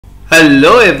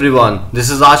Hello everyone, this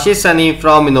is Ashish Saini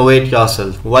from Innovate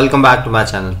Yourself. Welcome back to my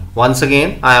channel. Once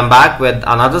again, I am back with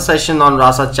another session on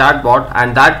Rasa chatbot,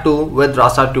 and that too with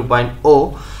Rasa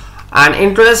 2.0. And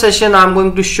in today's session, I'm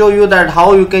going to show you that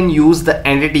how you can use the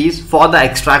entities for the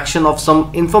extraction of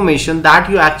some information that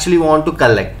you actually want to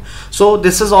collect. So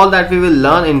this is all that we will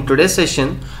learn in today's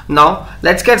session. Now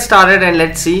let's get started and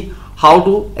let's see how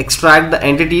to extract the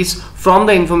entities from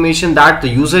the information that the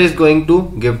user is going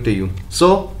to give to you.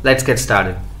 So let's get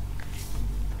started.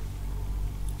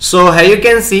 So here you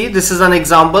can see this is an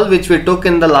example which we took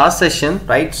in the last session,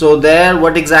 right? So there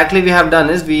what exactly we have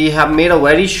done is we have made a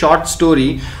very short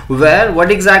story where what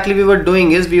exactly we were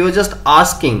doing is we were just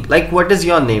asking like what is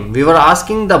your name. We were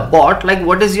asking the bot like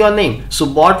what is your name.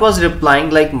 So bot was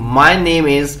replying like my name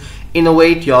is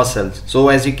Innovate Yourself. So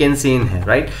as you can see in here,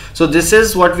 right? So this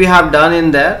is what we have done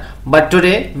in there, but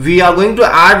today we are going to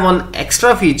add one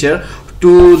extra feature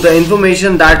to the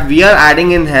information that we are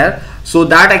adding in here. So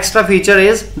that extra feature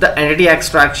is the entity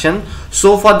extraction.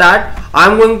 So for that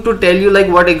I'm going to tell you like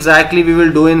what exactly we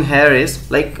will do in here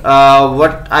is like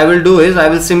what I will do is I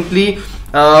will simply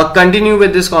continue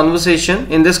with this conversation.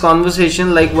 In this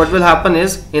conversation, like what will happen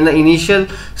is in the initial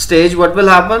stage, what will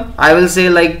happen, I will say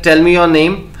like tell me your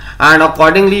name, and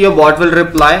accordingly your bot will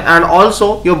reply, and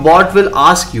also your bot will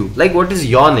ask you like what is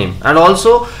your name, and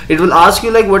also it will ask you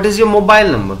like what is your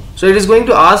mobile number. So it is going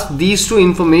to ask these two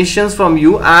informations from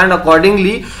you, and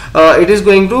accordingly it is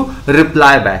going to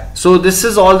reply back. So this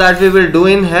is all that we will do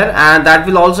in here, and that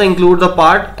will also include the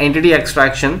part entity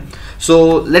extraction.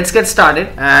 So let's get started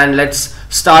and let's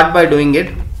start by doing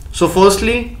it. So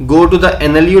firstly go to the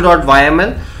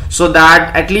nlu.yml, so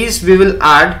that at least we will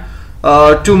add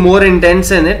two more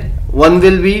intents in it. One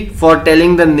will be for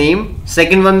telling the name,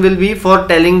 second one will be for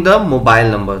telling the mobile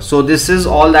number. So this is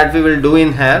all that we will do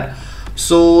in here.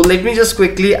 So let me just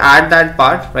quickly add that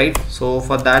part, right? So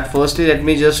for that, firstly let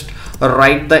me just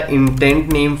write the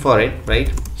intent name for it,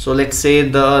 right? So let's say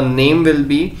the name will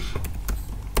be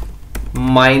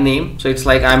my name. So it's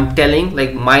like I'm telling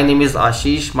like my name is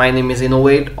Ashish, my name is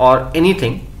Innovate, or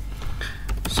anything.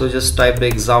 So just type the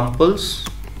examples,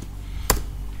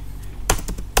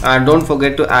 and don't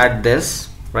forget to add this,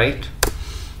 right?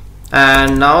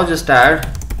 And now just add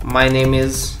my name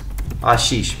is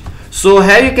Ashish. So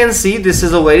here you can see this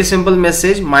is a very simple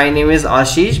message, my name is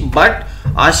Ashish, but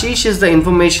Ashish is the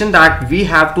information that we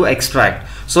have to extract.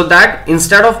 So that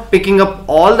instead of picking up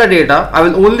all the data, I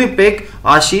will only pick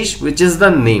Ashish, which is the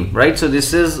name, right? So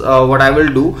this is what I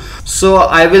will do. So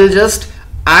I will just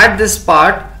add this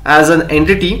part as an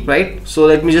entity, right? So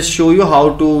let me just show you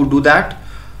how to do that.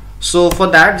 So for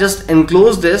that, just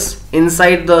enclose this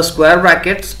inside the square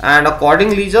brackets, and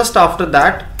accordingly just after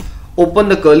that open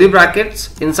the curly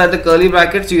brackets. Inside the curly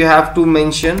brackets you have to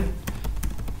mention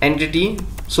entity.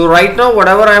 So right now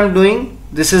whatever I am doing,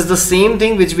 this is the same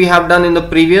thing which we have done in the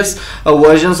previous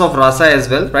versions of Rasa as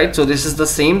well, right? So this is the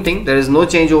same thing, there is no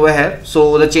change over here.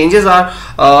 So the changes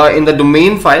are in the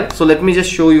domain file. So let me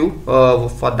just show you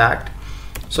for that.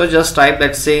 So just type,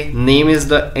 let's say name is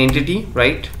the entity,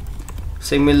 right?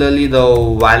 Similarly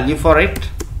the value for it,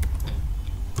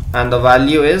 and the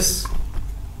value is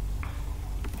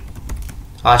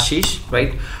Ashish,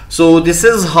 right? So this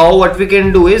is how what we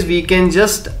can do is we can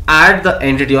just add the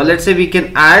entity, or let's say we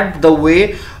can add the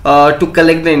way to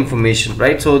collect the information,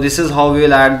 right? So this is how we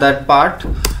will add that part.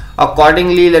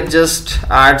 Accordingly let's just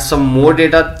add some more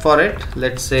data for it.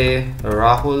 Let's say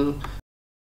Rahul.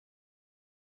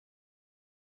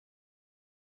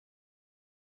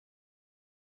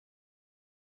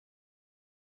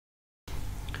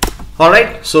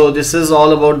 Alright, so this is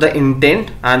all about the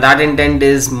intent, and that intent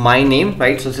is my name,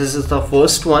 right? So this is the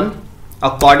first one.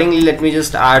 Accordingly let me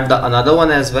just add the another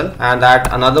one as well, and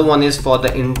that another one is for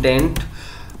the intent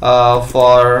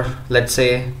for, let's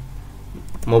say,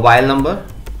 mobile number,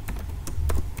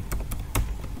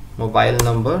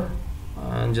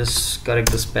 and just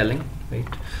correct the spelling, right?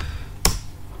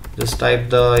 Just type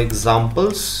the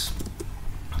examples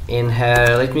in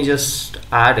here. Let me just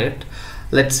add it.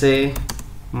 Let's say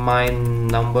my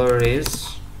number is,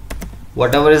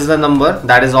 whatever is the number,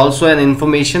 that is also an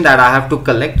information that I have to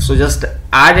collect. So just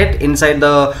add it inside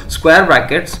the square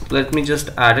brackets. Let me just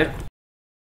add it.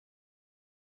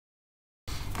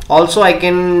 Also I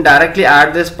can directly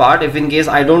add this part if in case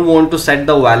I don't want to set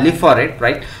the value for it,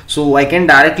 right? So I can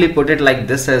directly put it like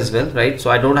this as well, right?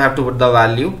 So I don't have to put the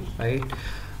value, right?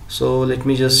 So let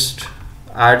me just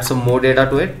add some more data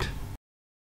to it.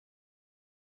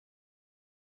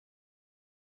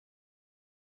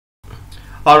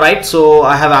 Alright, so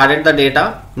I have added the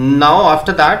data. Now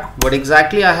after that, what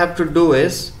exactly I have to do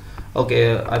is,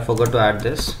 okay, I forgot to add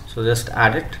this, so just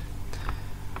add it.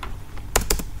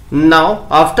 Now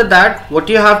after that, what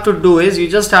you have to do is you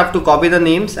just have to copy the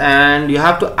names and you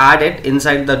have to add it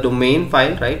inside the domain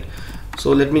file, right?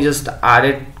 So let me just add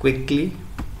it quickly,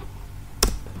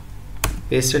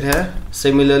 paste it here.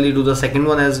 Similarly do the second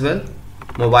one as well,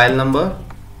 mobile number,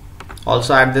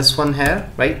 also add this one here,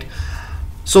 right?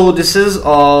 So this is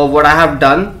what I have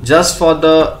done just for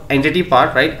the entity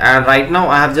part, right? And right now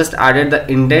I have just added the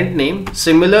indent name.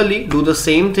 Similarly do the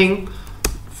same thing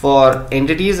for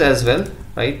entities as well,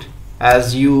 right?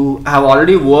 As you have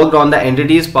already worked on the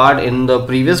entities part in the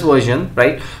previous version,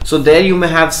 right? So there you may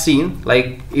have seen,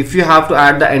 like if you have to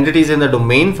add the entities in the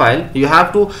domain file, you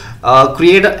have to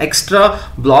create an extra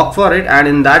block for it, and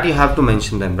in that you have to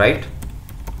mention them, right?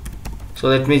 So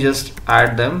let me just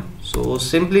add them. So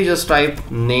simply just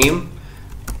type name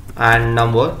and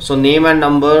number. So name and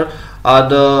number are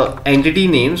the entity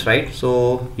names, right?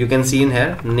 So you can see in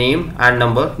here name and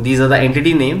number, these are the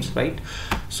entity names, right?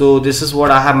 So this is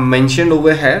what I have mentioned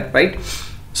over here, right?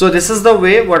 So this is the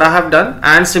way what I have done,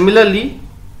 and similarly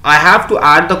I have to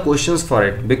add the questions for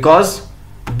it because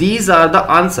these are the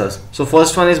answers. So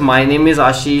first one is my name is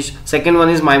Ashish, second one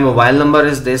is my mobile number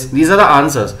is this. These are the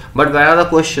answers, but where are the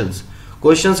questions?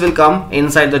 Questions will come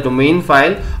inside the domain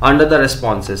file under the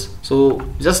responses. So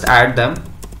just add them.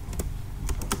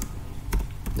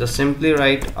 Just simply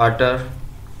write utter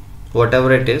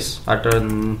whatever it is, utter,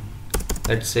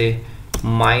 let's say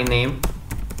my name,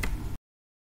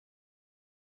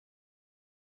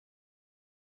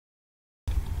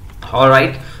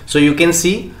 alright. So you can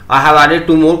see I have added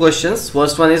two more questions.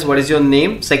 First one is what is your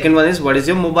name, second one is what is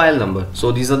your mobile number.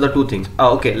 So these are the two things.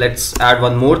 Okay, let's add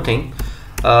one more thing.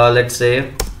 Let's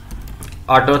say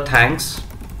utter thanks.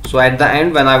 So at the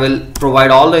end, when I will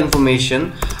provide all the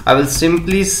information, I will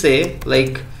simply say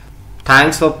like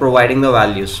thanks for providing the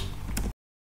values.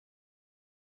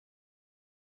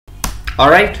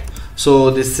 Alright,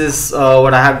 so this is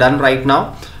what I have done right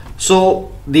now.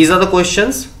 So these are the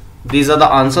questions, these are the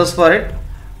answers for it.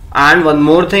 And one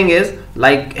more thing is,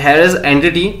 like here is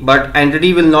entity, but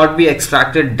entity will not be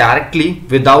extracted directly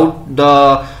without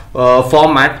the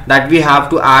format that we have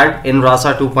to add in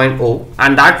Rasa 2.0,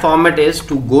 and that format is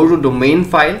to go to domain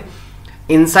file,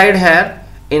 inside here,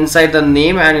 inside the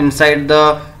name and inside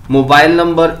the mobile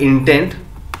number intent,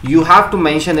 you have to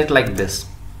mention it like this.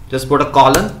 Just put a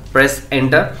colon, press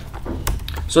enter.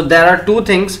 So there are two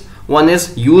things, one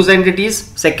is use entities,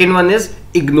 second one is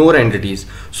ignore entities.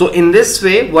 So in this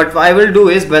way what I will do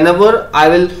is, whenever I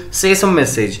will say some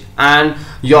message and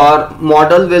your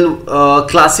model will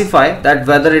classify that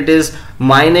whether it is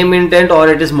my name intent or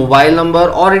it is mobile number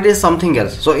or it is something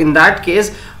else. So in that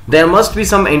case there must be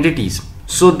some entities,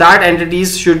 so that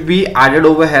entities should be added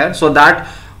over here, so that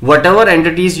whatever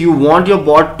entities you want your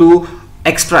bot to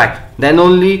extract, then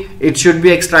only it should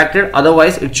be extracted,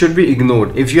 otherwise it should be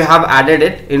ignored if you have added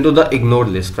it into the ignored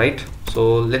list, right?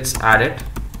 So let's add it.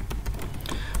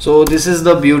 So this is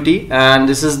the beauty, and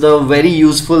this is the very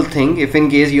useful thing if in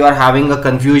case you are having a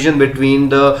confusion between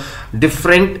the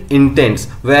different intents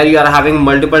where you are having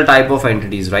multiple type of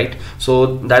entities, right?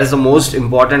 So that is the most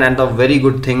important and the very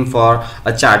good thing for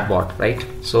a chatbot, right?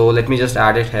 So let me just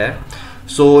add it here.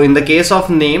 So in the case of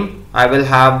name, I will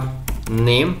have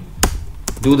name.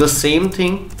 Do the same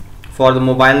thing for the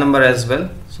mobile number as well.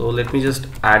 So let me just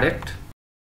add it,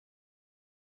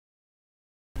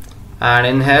 and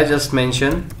in here just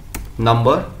mention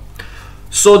number.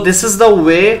 So this is the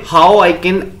way how I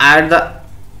can add the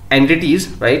entities,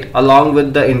 right, along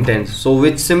with the intents. So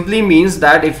which simply means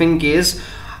that if in case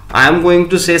I am going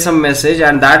to say some message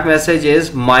and that message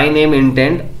is my name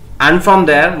intent, and from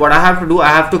there what I have to do, I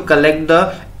have to collect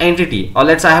the entity, or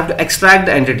let's say I have to extract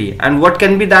the entity. And what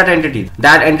can be that entity?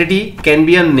 That entity can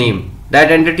be a name,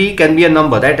 that entity can be a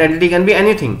number, that entity can be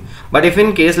anything. But if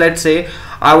in case, let's say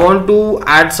I want to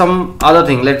add some other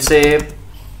thing, let's say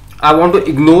I want to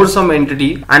ignore some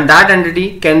entity, and that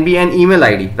entity can be an email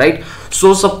ID, right?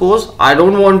 So suppose I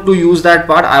don't want to use that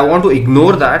part, I want to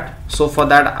ignore that. So for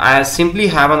that I simply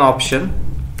have an option,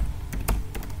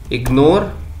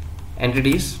 ignore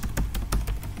entities,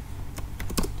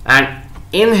 and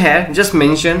in here just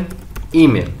mention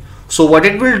email. So what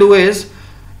it will do is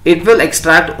it will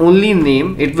extract only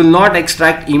name, it will not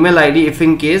extract email ID if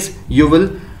in case you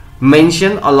will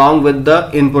mention along with the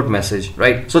input message,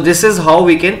 right? So this is how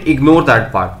we can ignore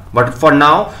that part, but for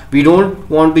now we don't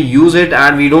want to use it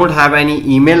and we don't have any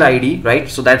email ID, right?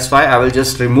 So that's why I will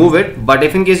just remove it. But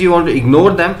if in case you want to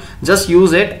ignore them, just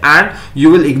use it and you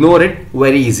will ignore it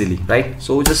very easily, right?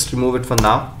 So just remove it for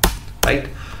now, right?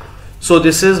 So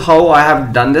this is how I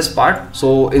have done this part.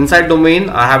 So inside domain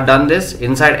I have done this,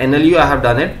 inside NLU I have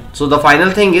done it. So the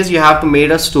final thing is you have to make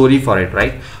a story for it,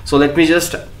 right? So let me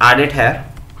just add it here.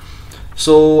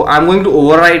 So I'm going to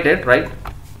overwrite it, right?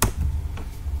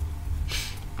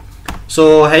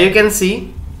 So here you can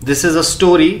see this is a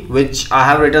story which I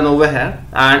have written over here,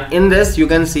 and in this you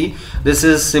can see this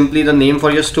is simply the name for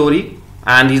your story,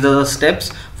 and these are the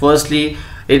steps. Firstly,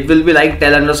 it will be like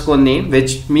tell underscore name,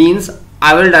 which means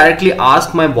I will directly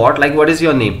ask my bot like what is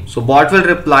your name. So bot will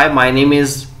reply my name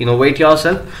is innovate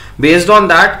yourself. Based on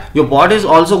that, your bot is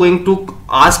also going to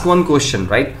ask one question,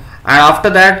 right? And after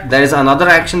that there is another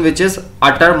action which is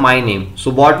utter my name.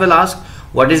 So bot will ask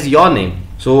what is your name.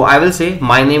 So I will say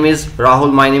my name is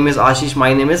Rahul, my name is Ashish,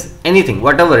 my name is anything,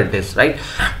 whatever it is, right?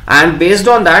 And based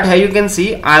on that, here you can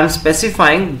see I am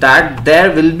specifying that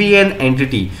there will be an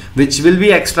entity which will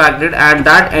be extracted, and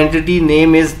that entity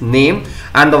name is name,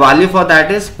 and the value for that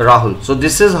is Rahul. So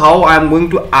this is how I am going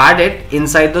to add it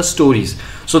inside the stories.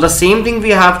 So the same thing we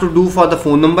have to do for the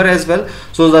phone number as well.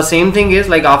 So the same thing is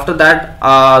like after that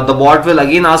the bot will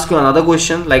again ask you another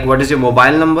question like what is your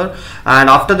mobile number, and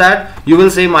after that you will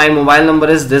say my mobile number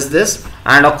is this,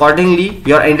 and accordingly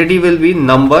your entity will be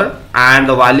number and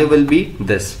the value will be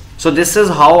this. So this is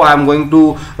how I am going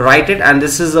to write it, and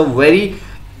this is a very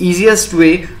easiest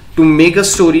way to make a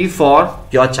story for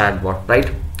your chatbot, right?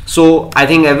 So I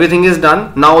think everything is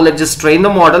done. Now let's just train the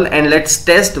model and let's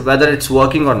test whether it's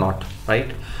working or not, right?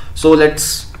 So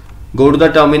let's go to the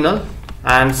terminal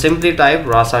and simply type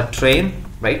Rasa train,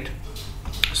 right?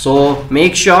 So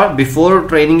make sure before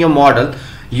training your model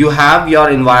you have your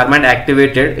environment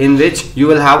activated, in which you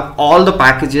will have all the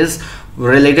packages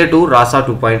related to Rasa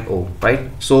 2.0, right?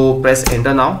 So press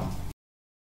enter now.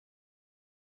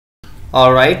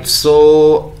 Alright,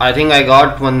 so I think I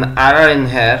got one error in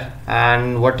here,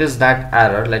 and what is that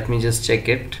error? Let me just check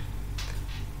it.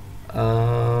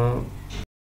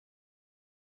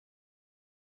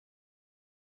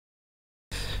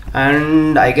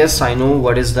 And I guess I know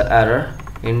what is the error.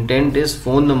 Intent is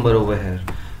phone number over here.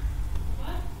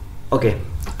 Okay,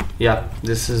 yeah,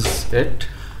 this is it.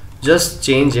 Just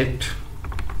change it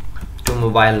to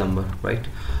mobile number, right?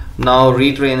 Now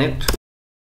retrain it.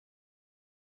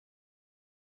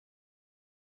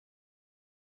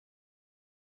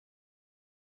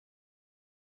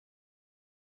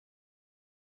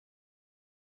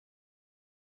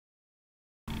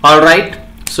 Alright,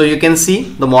 so you can see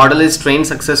the model is trained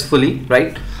successfully,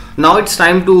 right? Now it's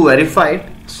time to verify it.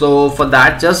 So for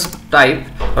that, just type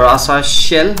Rasa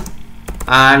shell,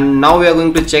 and now we are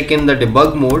going to check in the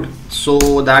debug mode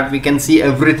so that we can see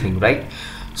everything, right?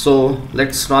 So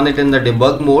let's run it in the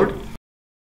debug mode.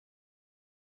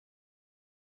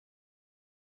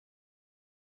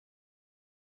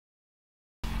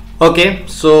 Okay,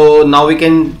 so now we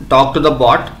can talk to the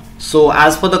bot. So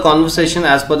as per the conversation,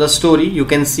 as per the story, you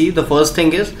can see the first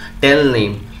thing is tell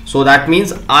name. So that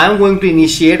means I am going to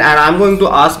initiate and I'm going to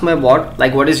ask my bot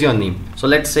like what is your name. So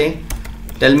let's say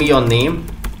tell me your name.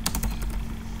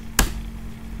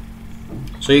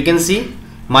 So you can see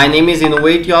my name is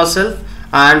innovate yourself,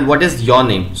 and what is your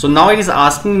name. So now it is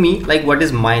asking me like what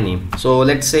is my name. So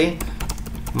let's say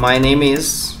my name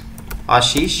is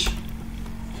Ashish.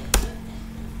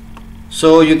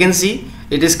 So you can see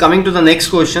it is coming to the next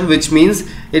question, which means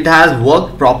it has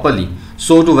worked properly.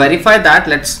 So to verify that,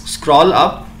 let's scroll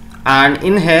up, and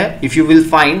in here if you will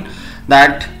find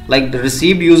that like the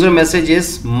received user message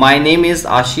is my name is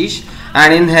Ashish,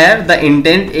 and in here the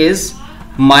intent is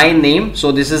my name.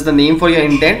 So this is the name for your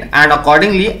intent, and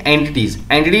accordingly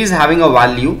entities having a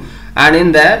value, and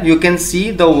in there you can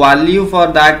see the value for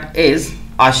that is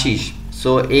Ashish.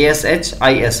 So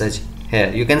ASHISH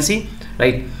here you can see,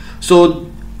 right? So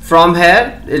from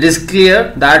here it is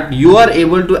clear that you are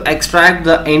able to extract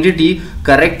the entity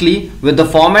correctly with the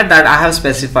format that I have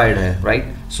specified here, right?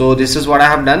 So this is what I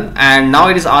have done, and now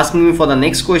it is asking me for the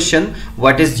next question,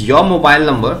 what is your mobile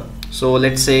number. So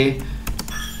let's say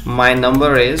my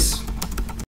number is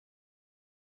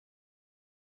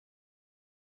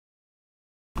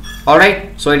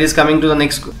alright. So it is coming to the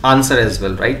next answer as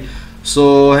well, right?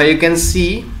 So here you can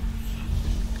see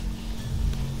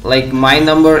like my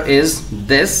number is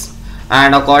this,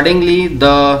 and accordingly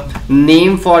the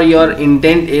name for your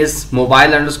intent is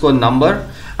mobile underscore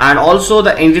number, and also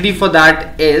the entity for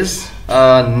that is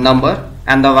number,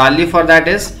 and the value for that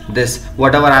is this,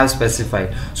 whatever I have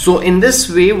specified. So in this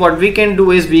way what we can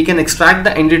do is we can extract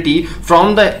the entity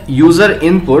from the user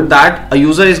input that a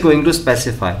user is going to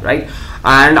specify, right?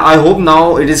 And I hope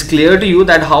now it is clear to you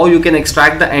that how you can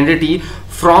extract the entity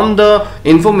from the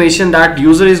information that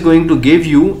user is going to give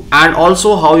you, and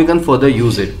also how you can further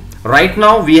use it. Right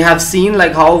now we have seen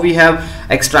like how we have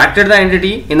extracted the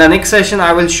entity. In the next session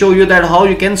I will show you that how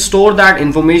you can store that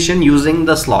information using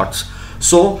the slots.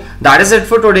 So that is it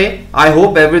for today. I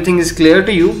hope everything is clear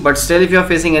to you, but still if you are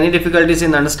facing any difficulties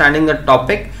in understanding the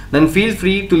topic, then feel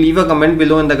free to leave a comment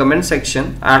below in the comment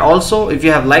section. And also if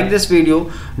you have liked this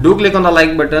video, do click on the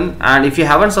like button, and if you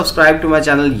haven't subscribed to my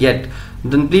channel yet,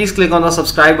 then please click on the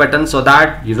subscribe button so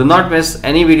that you do not miss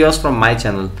any videos from my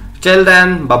channel. Till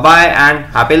then, bye bye and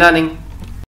happy learning.